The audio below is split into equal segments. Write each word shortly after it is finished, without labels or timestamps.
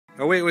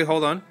Oh, wait,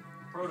 hold on.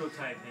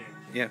 Prototype hinge.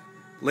 Yeah.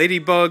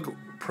 Ladybug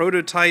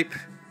prototype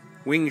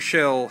wing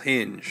shell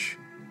hinge.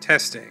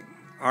 Testing.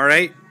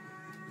 Alright.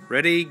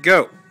 Ready,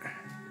 go.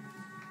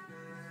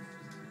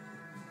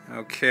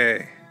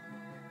 Okay.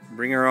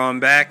 Bring her on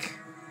back.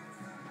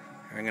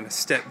 I'm going to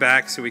step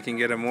back so we can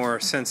get a more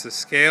sense of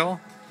scale.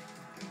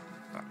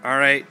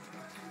 Alright.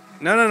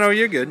 No,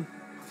 you're good.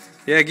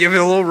 Yeah, give it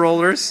a little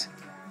rollers.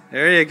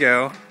 There you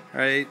go.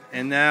 Alright,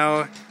 and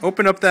now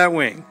open up that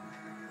wing.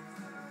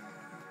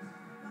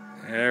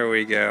 There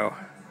we go.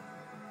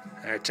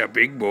 That's a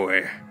big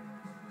boy.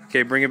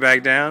 Okay, bring it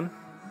back down.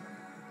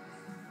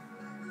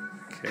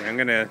 Okay, I'm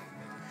going to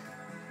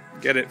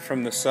get it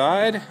from the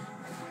side.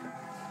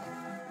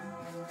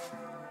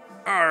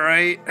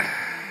 Alright.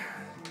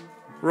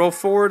 Roll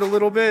forward a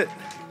little bit.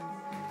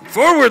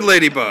 Forward,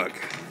 Ladybug!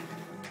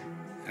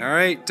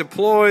 Alright,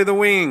 deploy the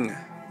wing.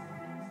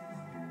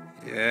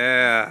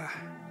 Yeah.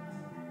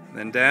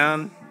 Then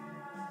down.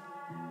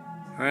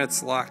 Alright,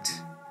 it's locked.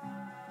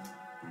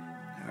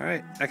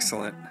 Alright,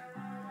 excellent.